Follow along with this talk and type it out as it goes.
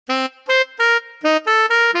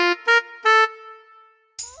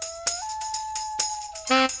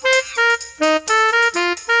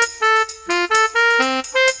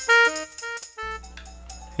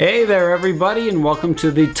Hey there, everybody, and welcome to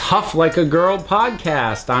the Tough Like a Girl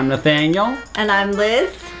podcast. I'm Nathaniel. And I'm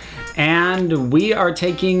Liz. And we are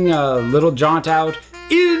taking a little jaunt out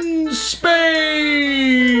in space.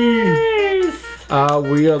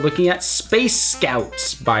 We are looking at Space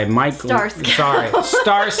Scouts by Mike... Star Scouts.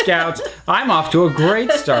 Star Scouts. I'm off to a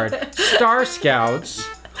great start. Star Scouts.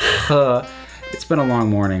 It's been a long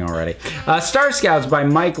morning already. Star Scouts by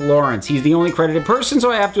Mike Lawrence. He's the only credited person, so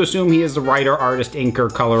I have to assume he is the writer, artist, inker,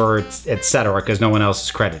 colorer, etc., because no one else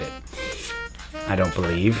is credited. I don't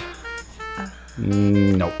believe.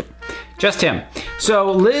 Nope. Just him. So,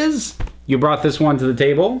 Liz, you brought this one to the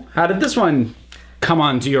table. How did this one come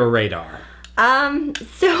onto your radar?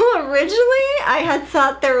 So originally I had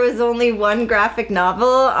thought there was only one graphic novel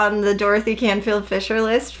on the Dorothy Canfield Fisher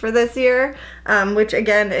list for this year, which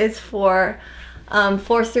again is for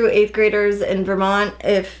 4th through 8th graders in Vermont.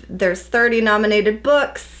 If there's 30 nominated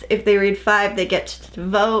books, if they read 5, they get to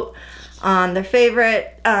vote on their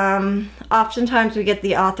favorite. Oftentimes we get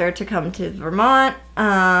the author to come to Vermont.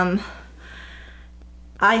 I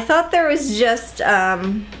thought there was just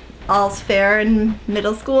All's Fair in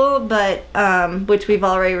middle school, but which we've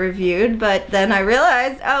already reviewed, but then I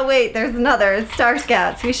realized, oh wait, there's another. It's Star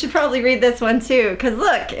Scouts. We should probably read this one too, because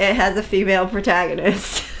look, it has a female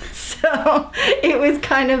protagonist. So it was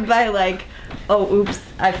kind of by like, oh oops,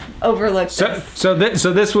 I've overlooked this. So this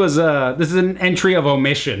is an entry of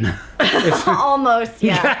omission. Almost,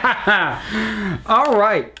 yeah. All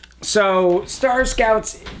right. So Star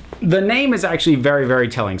Scouts, the name is actually very, very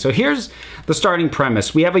telling. So here's the starting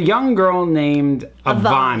premise. We have a young girl named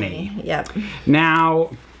Avani. Yep. Now,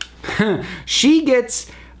 she gets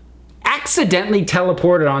accidentally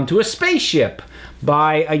teleported onto a spaceship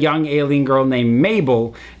by a young alien girl named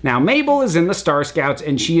Mabel. Now, Mabel is in the Star Scouts,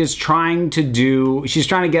 and she's trying to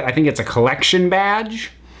get, I think it's a collection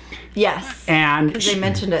badge. Yes. And because they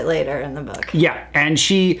mentioned it later in the book. Yeah, and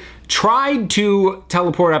she tried to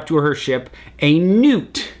teleport up to her ship a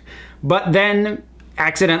newt, but then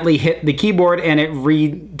accidentally hit the keyboard and it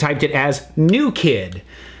retyped it as new kid.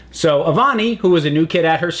 So Avani, who was a new kid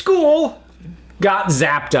at her school, got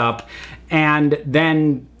zapped up and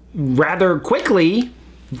then rather quickly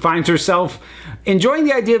finds herself enjoying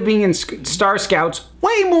the idea of being in Star Scouts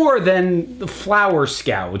way more than the Flower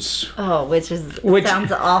Scouts. Oh, which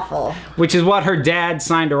sounds awful. Which is what her dad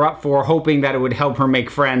signed her up for, hoping that it would help her make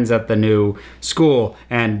friends at the new school,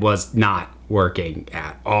 and was not working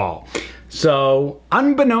at all. So,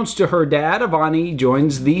 unbeknownst to her dad, Avani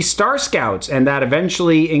joins the Star Scouts, and that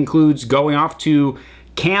eventually includes going off to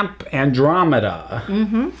Camp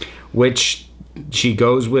Andromeda, which she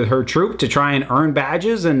goes with her troop to try and earn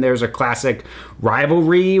badges, and there's a classic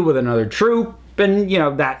rivalry with another troop, and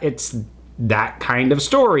that it's that kind of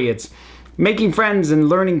story. It's making friends and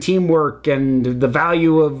learning teamwork and the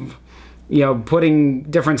value of putting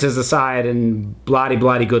differences aside and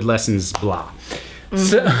bloody good lessons, blah.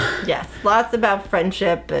 So, yes, lots about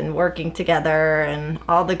friendship and working together and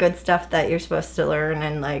all the good stuff that you're supposed to learn.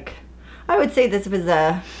 And I would say this was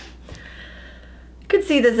could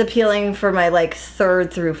see this appealing for my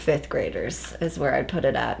 3rd through 5th graders is where I'd put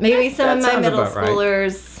it at. Maybe some of my middle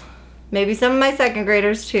schoolers, right. Maybe some of my 2nd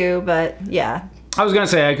graders too, but yeah. I was gonna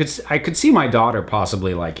say I could see my daughter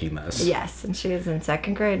possibly liking this. Yes, and she is in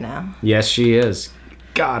 2nd grade now. Yes, she is.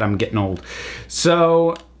 God, I'm getting old.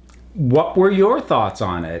 So, what were your thoughts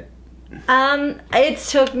on it? It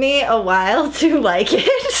took me a while to like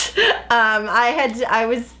it. I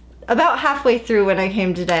was about halfway through when I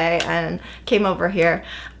came today and came over here.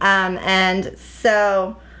 And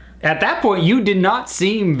so... At that point, you did not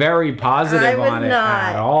seem very positive on it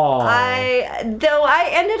at all. Though I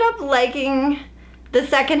ended up liking the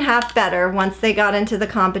second half better once they got into the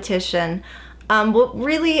competition. What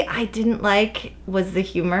really I didn't like was the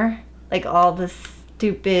humor. All the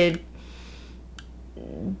stupid...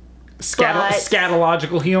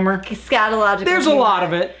 Scatological humor? Scatological There's humor. A lot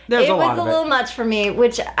of it. It was a little much for me,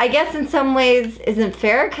 which I guess in some ways isn't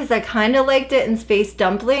fair because I kind of liked it in Space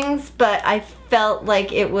Dumplings, but I felt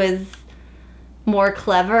like it was more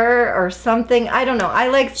clever or something. I don't know. I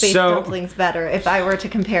like Space Dumplings better if I were to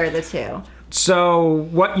compare the two. So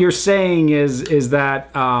what you're saying is that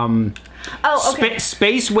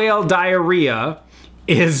space whale diarrhea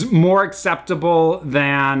is more acceptable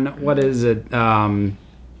than, what is it,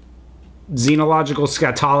 xenological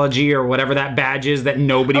scatology or whatever that badge is that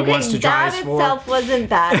nobody wants to try for. That itself wasn't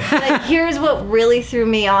bad. Here's what really threw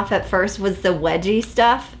me off at first was the wedgie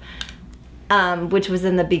stuff, which was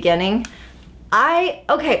in the beginning. I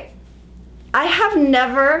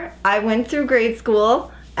went through grade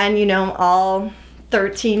school and all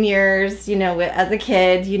 13 years, as a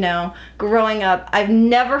kid, growing up, I've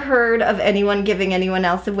never heard of anyone giving anyone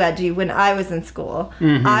else a wedgie when I was in school.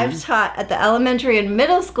 Mm-hmm. I've taught at the elementary and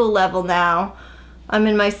middle school level now. I'm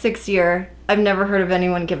in my 6th year. I've never heard of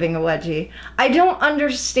anyone giving a wedgie. I don't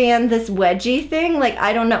understand this wedgie thing. Like,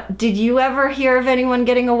 I don't know. Did you ever hear of anyone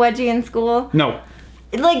getting a wedgie in school? No.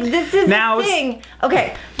 Like, this is a thing.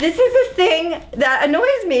 Okay, this is a thing that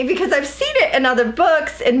annoys me because I've seen it in other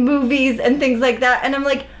books and movies and things like that. And I'm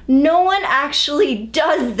like, no one actually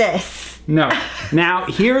does this. No. Now,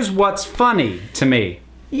 here's what's funny to me.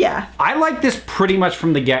 Yeah. I like this pretty much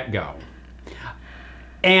from the get-go.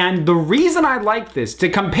 And the reason I like this, to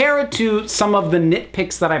compare it to some of the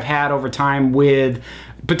nitpicks that I've had over time with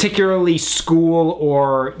particularly school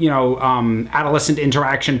or, adolescent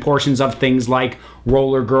interaction portions of things like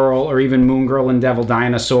Roller Girl or even Moon Girl and Devil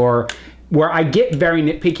Dinosaur, where I get very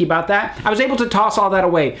nitpicky about that, I was able to toss all that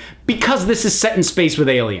away because this is set in space with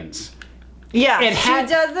aliens. Yeah,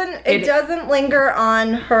 it doesn't linger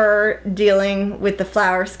on her dealing with the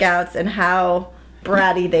Flower Scouts and how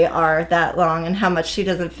bratty they are that long and how much she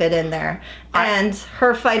doesn't fit in there. And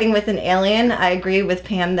her fighting with an alien, I agree with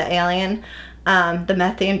Pam, the alien. The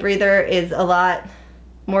methane breather is a lot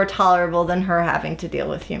more tolerable than her having to deal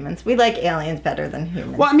with humans. We like aliens better than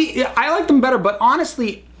humans. Well, I mean, I like them better, but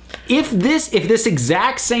honestly, if this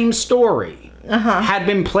exact same story had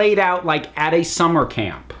been played out like at a summer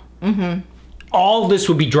camp, all this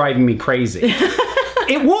would be driving me crazy.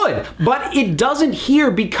 It would, but it doesn't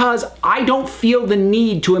here because I don't feel the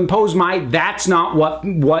need to impose that's not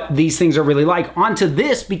what these things are really like onto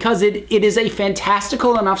this, because it is a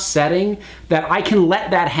fantastical enough setting that I can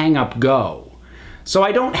let that hang up go. So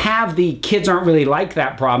I don't have the kids aren't really like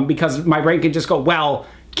that problem, because my brain can just go, well,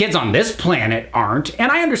 kids on this planet aren't.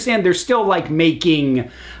 And I understand they're still like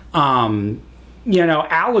making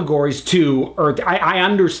allegories to Earth. I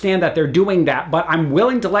understand that they're doing that, but I'm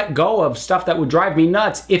willing to let go of stuff that would drive me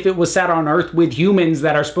nuts if it was set on Earth with humans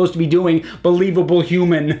that are supposed to be doing believable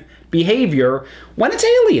human behavior. When it's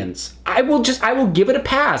aliens, I will give it a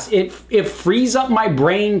pass. It frees up my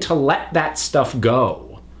brain to let that stuff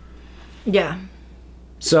go. Yeah.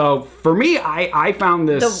 So for me, I found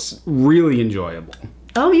this really enjoyable.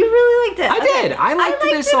 Oh, you really liked it? I did. I liked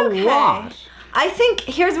this a lot. I think,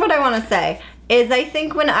 here's what I want to say. I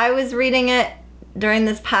think when I was reading it during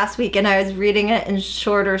this past week and I was reading it in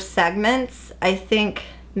shorter segments, I think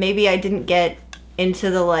maybe I didn't get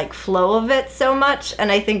into the flow of it so much.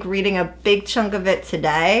 And I think reading a big chunk of it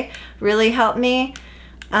today really helped me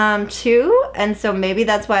too. And so maybe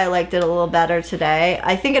that's why I liked it a little better today.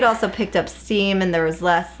 I think it also picked up steam and there was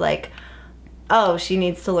less oh, she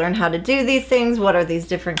needs to learn how to do these things. What are these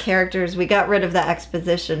different characters? We got rid of the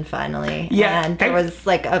exposition finally. Yeah. And there was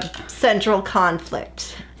a central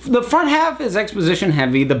conflict. The front half is exposition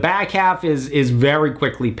heavy. The back half is very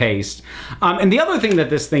quickly paced. And the other thing that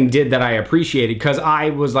this thing did that I appreciated, because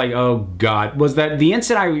I was like, oh God, was that the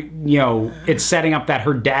instant it's setting up that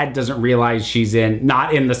her dad doesn't realize she's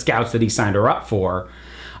not in the scouts that he signed her up for.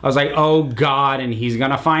 I was like, oh God, and he's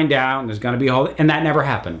going to find out and there's going to be and that never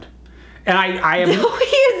happened. And I am. He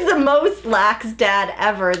is the most lax dad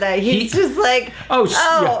ever. That he's just like,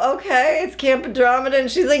 yeah. Okay, it's Camp Andromeda,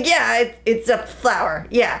 and she's like, yeah, it's a flower,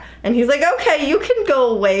 yeah, and he's like, okay, you can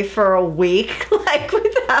go away for a week,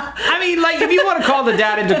 without. I mean, if you want to call the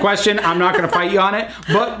dad into question, I'm not going to fight you on it,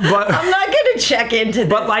 but I'm not going to check into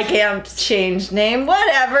this camp's changed name.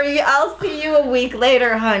 Whatever, I'll see you a week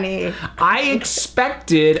later, honey. I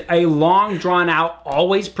expected a long, drawn out,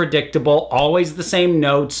 always predictable, always the same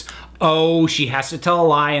notes. Oh, she has to tell a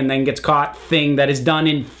lie and then gets caught thing that is done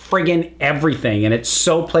in friggin' everything. And it's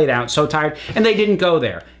so played out, so tired. And they didn't go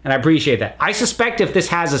there. And I appreciate that. I suspect if this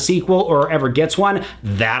has a sequel or ever gets one,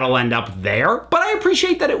 that'll end up there. But I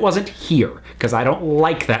appreciate that it wasn't here, because I don't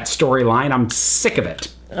like that storyline. I'm sick of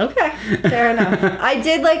it. Okay, fair enough. I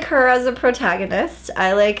did like her as a protagonist.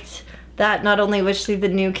 I liked that not only was she the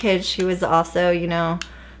new kid, she was also,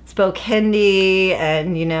 spoke Hindi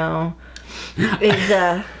and,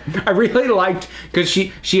 I really liked, because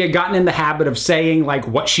she had gotten in the habit of saying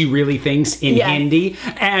what she really thinks in Hindi,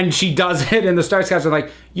 and she does it, and the Star Scouts are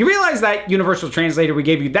like, you realize that universal translator we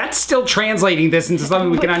gave you, that's still translating this into something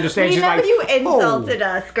we can understand. She's like, you insulted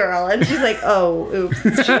us, girl. And she's like, oh, oops.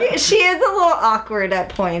 She is a little awkward at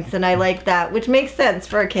points, and I like that, which makes sense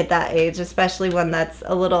for a kid that age, especially one that's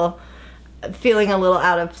feeling a little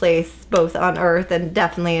out of place, both on Earth and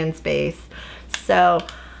definitely in space. So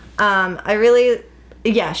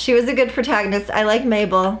she was a good protagonist. I like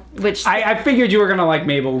Mabel, which I figured you were gonna like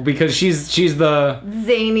Mabel because she's the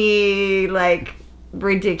zany,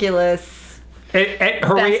 ridiculous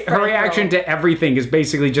Her Best friend reaction role. to everything is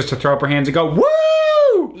basically just to throw up her hands and go,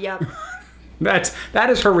 woo! Yep. That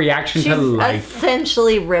is her reaction She's to life.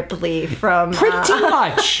 essentially Ripley from Pretty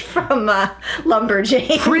much. from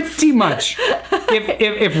Lumberjanes. Pretty much.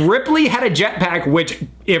 If Ripley had a jetpack, which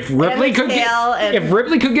if Ripley could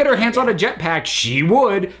get her hands on a jetpack, she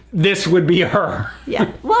would. This would be her.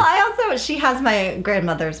 Yeah. Well, she has my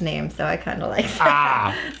grandmother's name, so I kind of like that.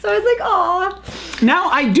 Ah. So I was like, aw. Now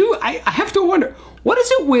I have to wonder, what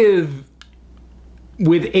is it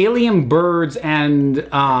with alien birds and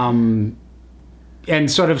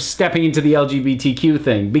sort of stepping into the LGBTQ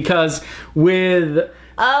thing? Because with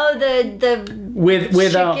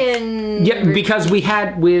chicken. yeah, because we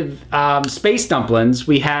had with Space Dumplings,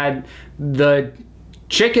 we had the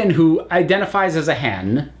chicken who identifies as a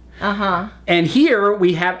hen. And here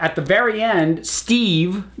we have at the very end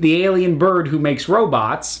Steve, the alien bird who makes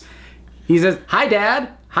robots. He says, "Hi, Dad.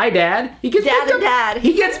 Hi, Dad." He gets Dad picked and up. Dad.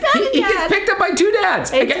 He gets picked up by two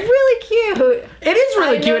dads. It's really cute. It is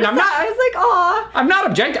really cute. And I was like, aw. I'm not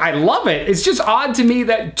objecting. I love it. It's just odd to me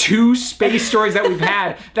that two space stories that we've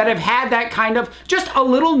had that have had that kind of just a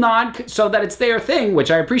little nod so that it's their thing, which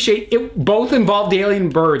I appreciate. It both involved alien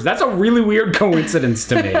birds. That's a really weird coincidence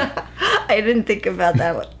to me. I didn't think about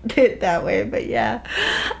that way, but yeah.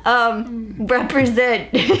 Represent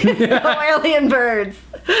alien birds.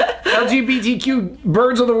 LGBTQ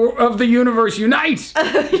birds of the universe unite.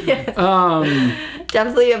 Yes.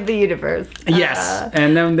 Definitely of the universe. Yes,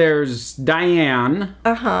 and then there's Diane,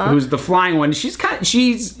 who's the flying one. She's kind of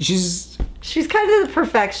she's kind of the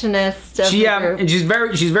perfectionist of the group. and she's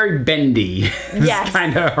very bendy. Yes. It's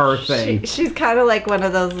kind of her thing. She's kind of like one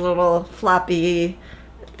of those little floppy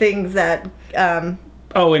things that.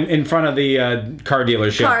 In front of the car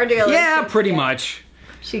dealership. Yeah, pretty much.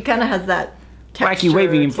 She kind of has that. Wacky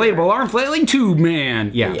waving texture to her. inflatable arm flailing tube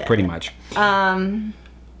man. Yeah, pretty much.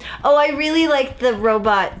 Oh, I really like the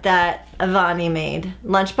robot that Avani made.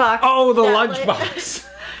 Lunchbox. Oh, the That lunchbox.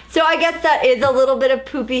 So I guess that is a little bit of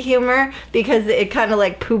poopy humor because it kind of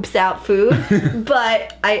like poops out food.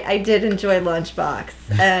 But I did enjoy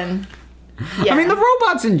Lunchbox. And yeah. I mean, the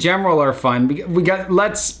robots in general are fun.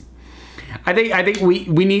 I think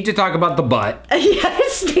we need to talk about the butt.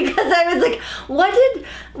 Yes, because I was like,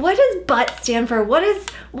 what does butt stand for? What is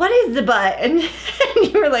the butt? And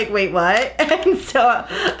you were like, wait, what? And so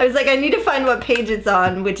I was like, I need to find what page it's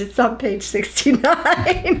on, which is on page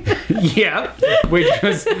 69. Yeah, which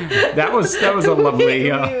was that was a lovely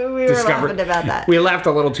we were discovery. laughing about that. We laughed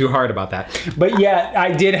a little too hard about that. But yeah,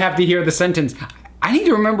 I did have to hear the sentence. I need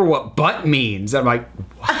to remember what butt means. I'm like,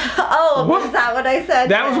 Oh, was that what I said?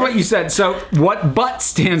 that was what you said. So what butt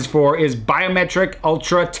stands for is Biometric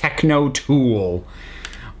Ultra Techno Tool.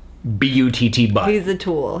 BUTT butt. He's a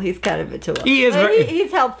tool. He's kind of a tool. He is But very-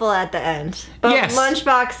 he's helpful at the end. But Yes.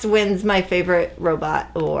 Lunchbox wins my favorite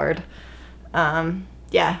robot award.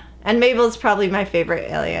 Yeah. And Mabel's probably my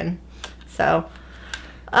favorite alien. So,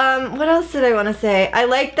 what else did I want to say? I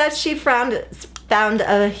like that she found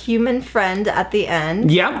a human friend at the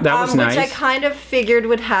end. Yeah, that was nice. Which I kind of figured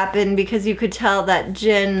would happen because you could tell that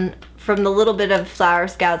Jin, from the little bit of Flower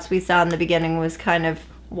Scouts we saw in the beginning, was kind of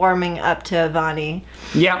warming up to Avani.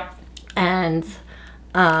 Yeah. And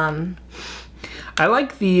I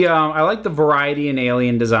like the variety in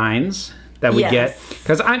alien designs that we Yes. get,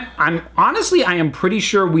 because I'm honestly I am pretty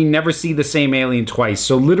sure we never see the same alien twice.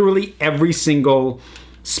 So literally every single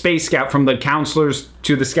Space Scout, from the counselors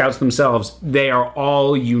to the scouts themselves, they are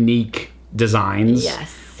all unique designs.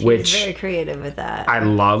 yes, he which was very creative with that. I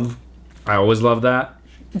love. I always love that.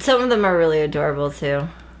 Some of them are really adorable too.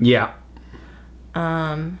 Yeah.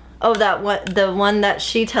 Oh, the one that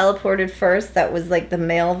she teleported first, that was like the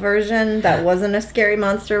male version, that wasn't a scary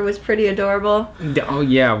monster, was pretty adorable. Oh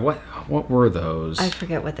yeah. What were those? I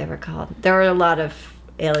forget what they were called. There were a lot of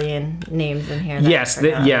alien names in here. That Yes. I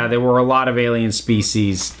forgot. There were a lot of alien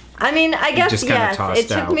species. I mean, I guess just kinda yes. tossed It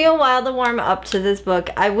took out. me a while to warm up to this book.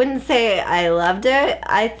 I wouldn't say I loved it.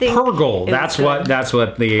 I think Purgle. it was That's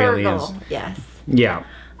what the good. aliens. Purgle, yes. Yeah.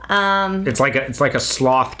 It's like a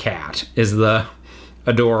sloth cat is the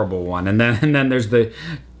adorable one, and then there's the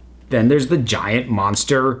giant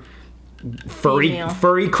monster Female.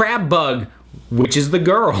 furry crab bug, which is the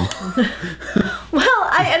girl. Well,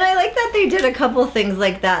 I like that they did a couple things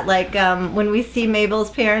like that. Like when we see Mabel's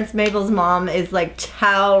parents, Mabel's mom is like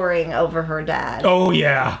towering over her dad. Oh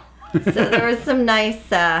yeah. So there was some nice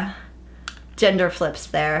gender flips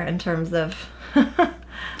there in terms of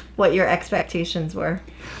what your expectations were.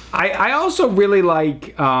 I also really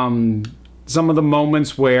like some of the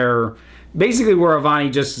moments where basically where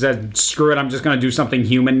Avani just said, screw it, I'm just going to do something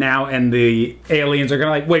human now. And the aliens are going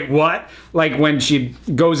to like, wait, what? Like when she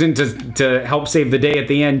goes in to help save the day at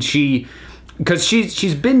the end, because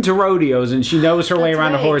she's been to rodeos and she knows her way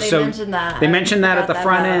around a horse. They mentioned that. They mentioned that at the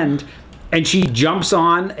front end. And she jumps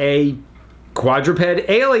on a quadruped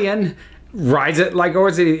alien, rides it like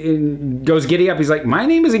horse, and goes giddy up. He's like, my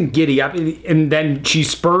name isn't Giddy Up. And then she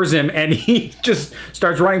spurs him and he just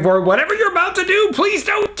starts running forward. Whatever you're about to do, please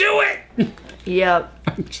don't do it. Yep.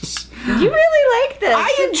 You really like this.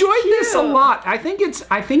 I enjoyed this a lot. I think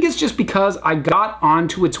it's just because I got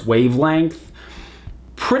onto its wavelength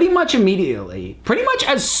pretty much immediately. Pretty much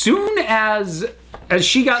as soon as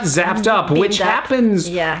she got zapped up, which happens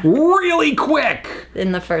really quick.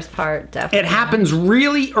 In the first part, definitely. It happens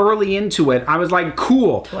really early into it. I was like,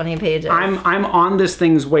 cool. 20 pages. I'm on this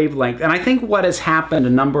thing's wavelength. And I think what has happened a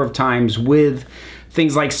number of times with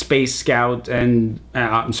things like Space Scout and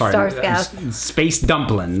Star Scouts. Space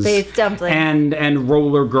Dumplings. Space Dumplings. And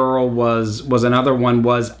Roller Girl was another one.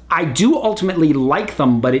 Was I do ultimately like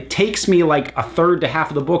them, but it takes me like a third to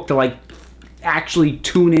half of the book to like actually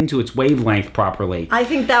tune into its wavelength properly. I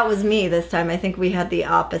think that was me this time. I think we had the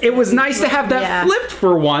opposite. It was nice to have that flipped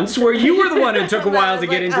for once, where you were the one who took a while to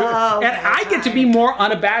get into it. And I get to be more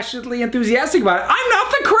unabashedly enthusiastic about it. I'm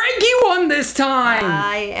not the cranky one this time!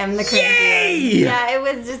 I am the cranky one. Yeah, it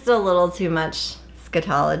was just a little too much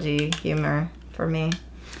scatology humor for me.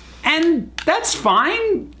 And that's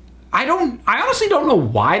fine. I honestly don't know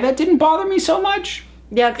why that didn't bother me so much.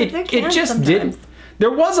 Yeah, because it just sometimes. Didn't. There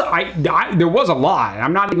was a lot.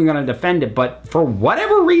 I'm not even going to defend it, but for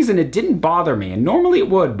whatever reason, it didn't bother me. And normally it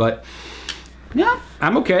would, but yeah,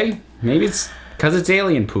 I'm okay. Maybe it's because it's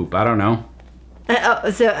alien poop. I don't know.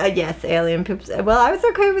 Yes, alien poops. Well, I was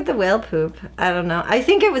okay with the whale poop. I don't know. I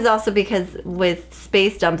think it was also because with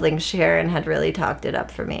Space Dumplings, Sharon had really talked it up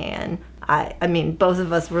for me, and I mean, both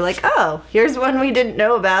of us were like, oh, here's one we didn't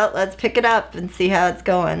know about. Let's pick it up and see how it's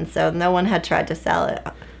going. So no one had tried to sell it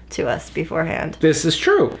to us beforehand. This is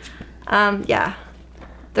true. Yeah.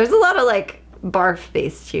 There's a lot of like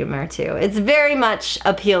barf-based humor too. It's very much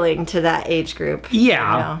appealing to that age group.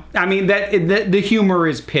 Yeah. You know? I mean the humor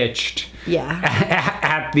is pitched. Yeah.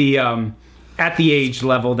 At the age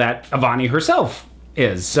level that Avani herself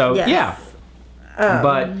is. So yes. Yeah.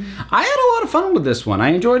 But I had a lot of fun with this one. I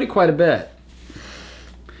enjoyed it quite a bit.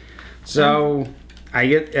 So I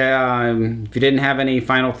get if you didn't have any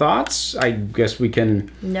final thoughts, I guess we can.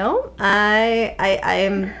 No, I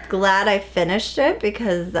am glad I finished it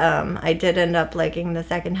because I did end up liking the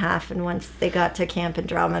second half, and once they got to Camp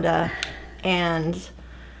Andromeda and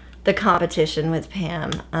the competition with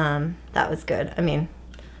Pam, that was good. I mean,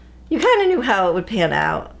 you kind of knew how it would pan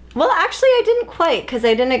out. Well, actually, I didn't quite, because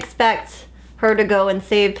I didn't expect her to go and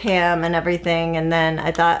save Pam and everything, and then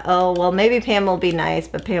I thought, oh, well, maybe Pam will be nice,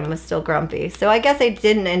 but Pam was still grumpy. So I guess I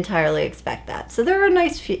didn't entirely expect that. So there were a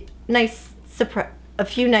few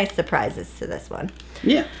nice surprises to this one.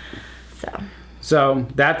 Yeah. So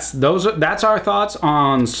that's our thoughts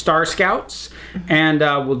on Star Scouts, and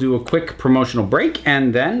we'll do a quick promotional break,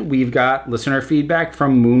 and then we've got listener feedback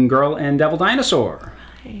from Moon Girl and Devil Dinosaur.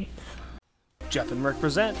 Right. Jeff and Rick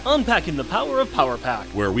present Unpacking the Power of Power Pack,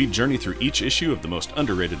 where we journey through each issue of the most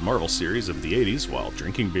underrated Marvel series of the 80s while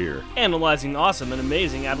drinking beer, analyzing awesome and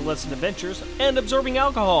amazing adolescent adventures, and absorbing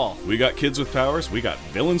alcohol. We got kids with powers, we got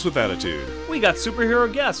villains with attitude. We got superhero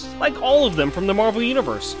guests, like all of them from the Marvel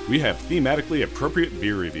Universe. We have thematically appropriate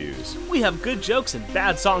beer reviews. We have good jokes and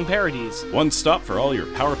bad song parodies. One stop for all your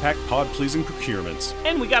Power Pack pod-pleasing procurements.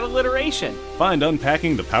 And we got alliteration. Find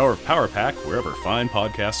Unpacking the Power of Power Pack wherever fine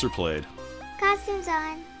podcasts are played. Costumes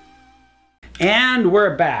on. And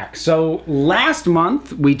we're back. So last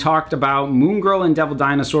month we talked about Moon Girl and Devil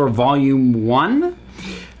Dinosaur Volume 1.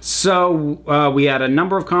 So we had a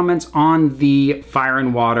number of comments on the Fire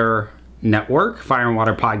and Water Network,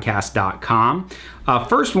 fireandwaterpodcast.com.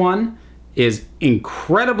 First one is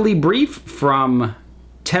incredibly brief from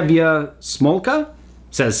Tevya Smolka.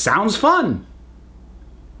 Says, sounds fun.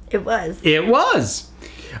 It was. It was.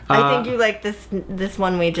 I think you like this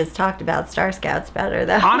one we just talked about, Star Scouts, better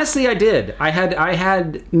though. Honestly, I did. I had,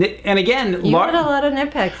 and again, you had a lot of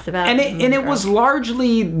nitpicks about it. And it was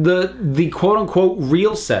largely the quote unquote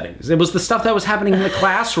real settings. It was the stuff that was happening in the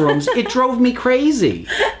classrooms. It drove me crazy.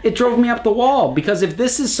 It drove me up the wall, because if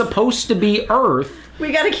this is supposed to be Earth,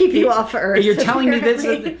 we got to keep you off Earth. You're telling me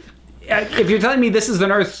this. If you're telling me this is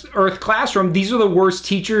an Earth classroom, these are the worst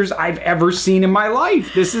teachers I've ever seen in my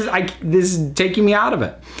life. This is taking me out of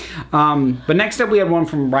it. But next up, we had one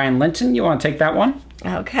from Brian Linton. You want to take that one?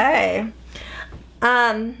 Okay.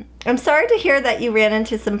 I'm sorry to hear that you ran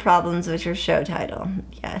into some problems with your show title.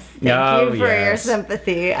 Yes. Thank you for your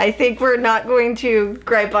sympathy. I think we're not going to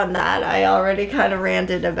gripe on that. I already kind of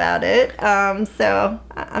ranted about it. So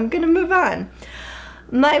I'm going to move on.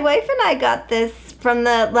 My wife and I got this from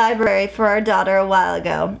the library for our daughter a while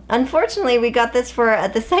ago. Unfortunately, we got this for her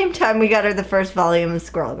at the same time we got her the first volume of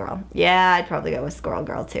Squirrel Girl. Yeah, I'd probably go with Squirrel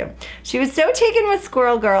Girl too. She was so taken with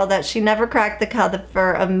Squirrel Girl that she never cracked the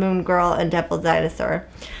cover of Moon Girl and Devil Dinosaur.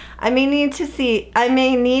 I may need to see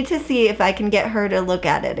if I can get her to look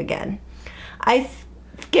at it again. I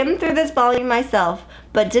skimmed through this volume myself,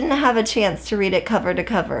 but didn't have a chance to read it cover to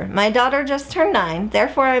cover. My daughter just turned 9,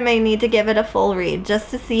 therefore I may need to give it a full read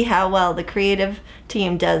just to see how well the creative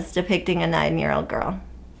team does depicting a 9-year-old girl.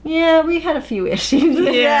 Yeah, we had a few issues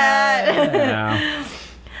with that.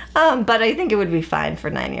 But I think it would be fine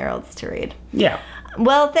for 9-year-olds to read. Yeah.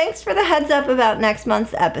 Well, thanks for the heads up about next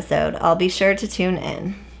month's episode. I'll be sure to tune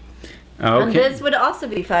in. Okay. And this would also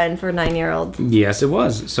be fine for 9-year-olds. Yes, it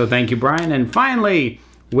was. So thank you, Brian. And finally,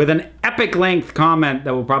 with an epic length comment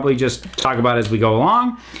that we'll probably just talk about as we go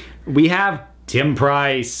along, we have Tim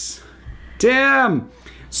Price. Tim!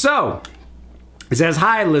 So, it says,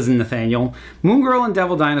 "Hi, Liz and Nathaniel. Moon Girl and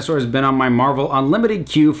Devil Dinosaur has been on my Marvel Unlimited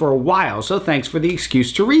queue for a while, so thanks for the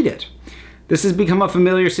excuse to read it. This has become a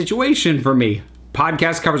familiar situation for me.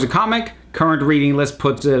 Podcast covers a comic, current reading list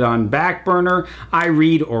puts it on back burner. I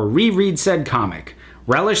read or reread said comic.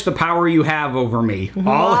 Relish the power you have over me.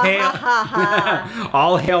 All hail,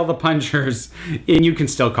 all hail the punchers." And you can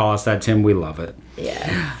still call us that, Tim. We love it.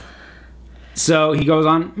 Yeah. So he goes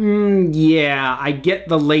on, yeah, I get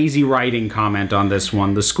the lazy writing comment on this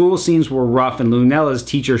one. The school scenes were rough and Lunella's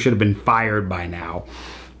teacher should have been fired by now.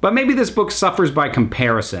 But maybe this book suffers by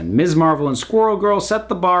comparison. Ms. Marvel and Squirrel Girl set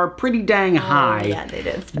the bar pretty dang high. Oh, yeah, they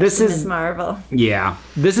did. This is Ms. Marvel. Yeah.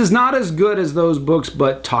 This is not as good as those books,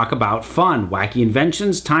 but talk about fun, wacky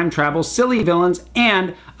inventions, time travel, silly villains,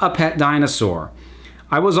 and a pet dinosaur.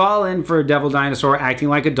 I was all in for a Devil Dinosaur acting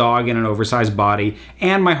like a dog in an oversized body,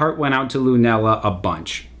 and my heart went out to Lunella a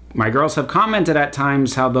bunch. My girls have commented at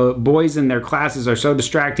times how the boys in their classes are so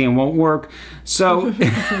distracting and won't work. So,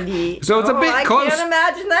 it's a bit close. I can't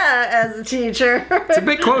imagine that as a teacher. It's a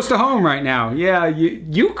bit close to home right now. Yeah,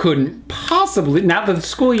 you couldn't possibly, now that the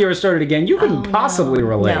school year has started again, you couldn't possibly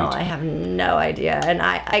relate. No, I have no idea. And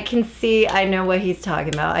I can see, I know what he's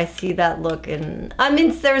talking about. I see that look in, I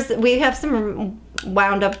mean, we have some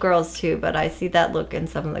wound up girls too, but I see that look in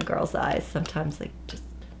some of the girls' eyes sometimes, like, just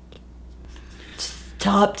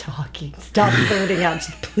stop talking. Stop blurting out.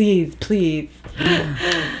 Just please.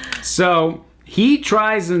 So he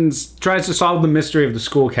tries to solve the mystery of the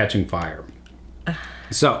school catching fire.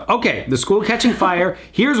 So, okay, the school catching fire.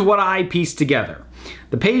 Here's what I pieced together.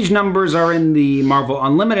 The page numbers are in the Marvel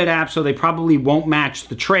Unlimited app, so they probably won't match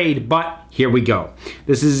the trade, but here we go.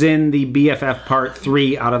 This is in the BFF Part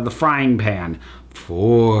 3 Out of the Frying Pan.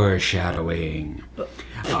 Foreshadowing.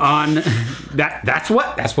 On that's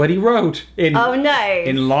what he wrote in nice.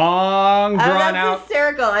 In long drawn that's out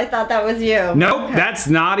hysterical. I thought that was you. Nope, okay. That's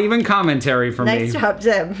not even commentary from me. Nice job,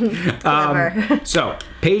 Jim. So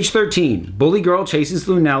page 13, bully girl chases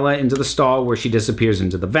Lunella into the stall where she disappears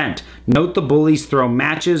into the vent. Note the bullies throw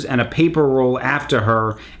matches and a paper roll after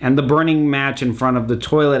her, and the burning match in front of the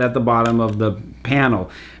toilet at the bottom of the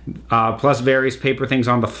panel. Plus various paper things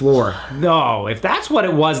on the floor. No, if that's what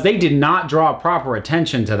it was, they did not draw proper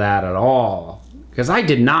attention to that at all. Because I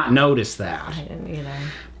did not notice that. I didn't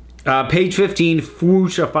either. Page 15,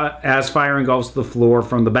 whoosh as fire engulfs the floor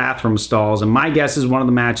from the bathroom stalls. And my guess is one of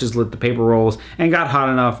the matches lit the paper rolls and got hot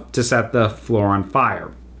enough to set the floor on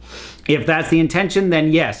fire. If that's the intention,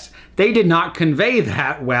 then yes. They did not convey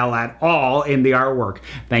that well at all in the artwork.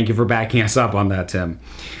 Thank you for backing us up on that, Tim.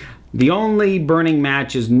 The only burning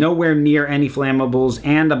match is nowhere near any flammables,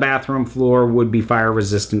 and the bathroom floor would be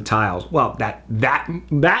fire-resistant tiles. Well, that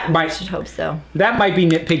might, I should hope so. That might be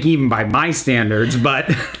nitpicky even by my standards, but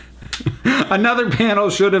another panel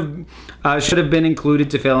should have been included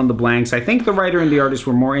to fill in the blanks. I think the writer and the artist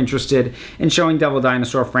were more interested in showing Devil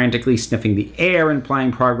Dinosaur frantically sniffing the air and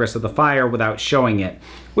playing progress of the fire without showing it,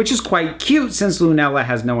 which is quite cute since Lunella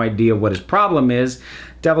has no idea what his problem is.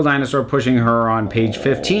 Devil Dinosaur pushing her on page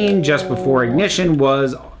 15 just before ignition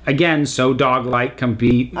was, again, so dog-like,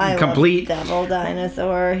 complete. Love Devil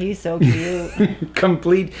Dinosaur. He's so cute.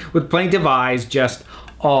 Complete with plaintive eyes, just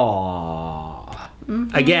aww.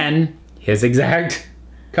 Mm-hmm. Again, his exact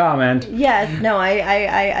comment. Yes, no,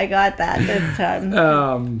 I got that this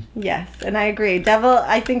time. Yes, and I agree.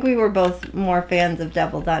 I think we were both more fans of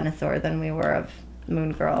Devil Dinosaur than we were of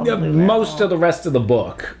Moon Girl. Most of the rest of the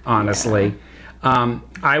book, honestly. Yeah.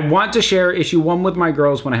 I want to share issue 1 with my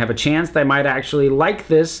girls when I have a chance. They might actually like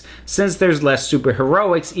this since there's less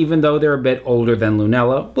superheroics, even though they're a bit older than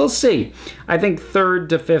Lunella. We'll see. I think 3rd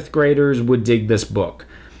to 5th graders would dig this book.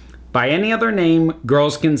 By any other name,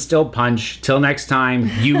 girls can still punch. Till next time,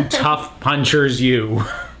 you tough punchers, you.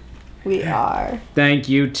 We are. Thank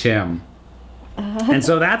you, Tim. And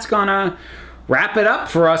so that's gonna wrap it up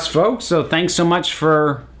for us, folks. So thanks so much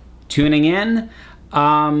for tuning in.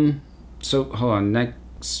 So hold on,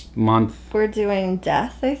 next month. We're doing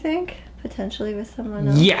death, I think, potentially with someone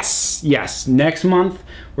else. Yes. Next month,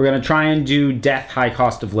 we're gonna try and do death, high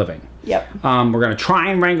cost of living. Yep. We're gonna try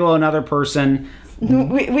and wrangle another person.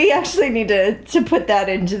 We actually need to put that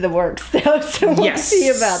into the works, though, so we'll see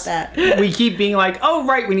about that. We keep being like, oh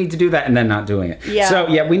right, we need to do that, and then not doing it. Yeah. So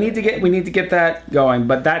yeah, we need to get that going.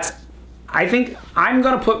 But I think I'm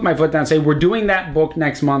gonna put my foot down and say we're doing that book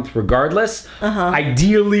next month regardless.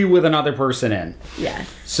 Ideally with another person in. Yes.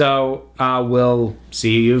 So we'll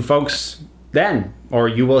see you folks then, or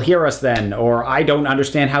you will hear us then, or I don't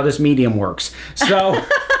understand how this medium works. So.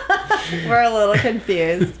 We're a little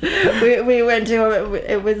confused. We went to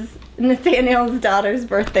it was Nathaniel's daughter's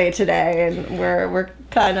birthday today, and we're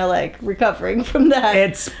kind of like recovering from that.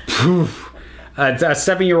 It's a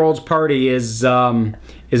 7-year-old's party is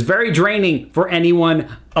very draining for anyone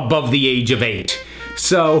above the age of 8.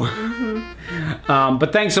 So,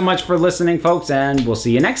 but thanks so much for listening, folks, and we'll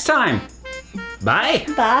see you next time. Bye.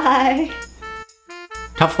 Bye.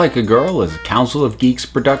 Tough Like a Girl is a Council of Geeks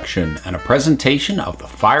production and a presentation of the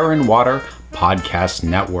Fire and Water Podcast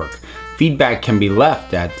Network. Feedback can be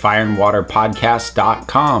left at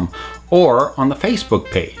fireandwaterpodcast.com or on the Facebook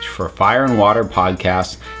page for Fire and Water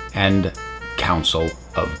Podcast and Council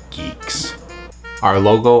of Geeks. Our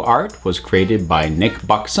logo art was created by Nick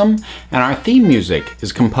Buxom, and our theme music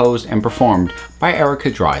is composed and performed by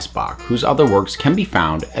Erica Dreisbach, whose other works can be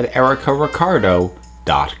found at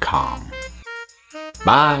ericaricardo.com.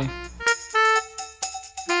 Bye.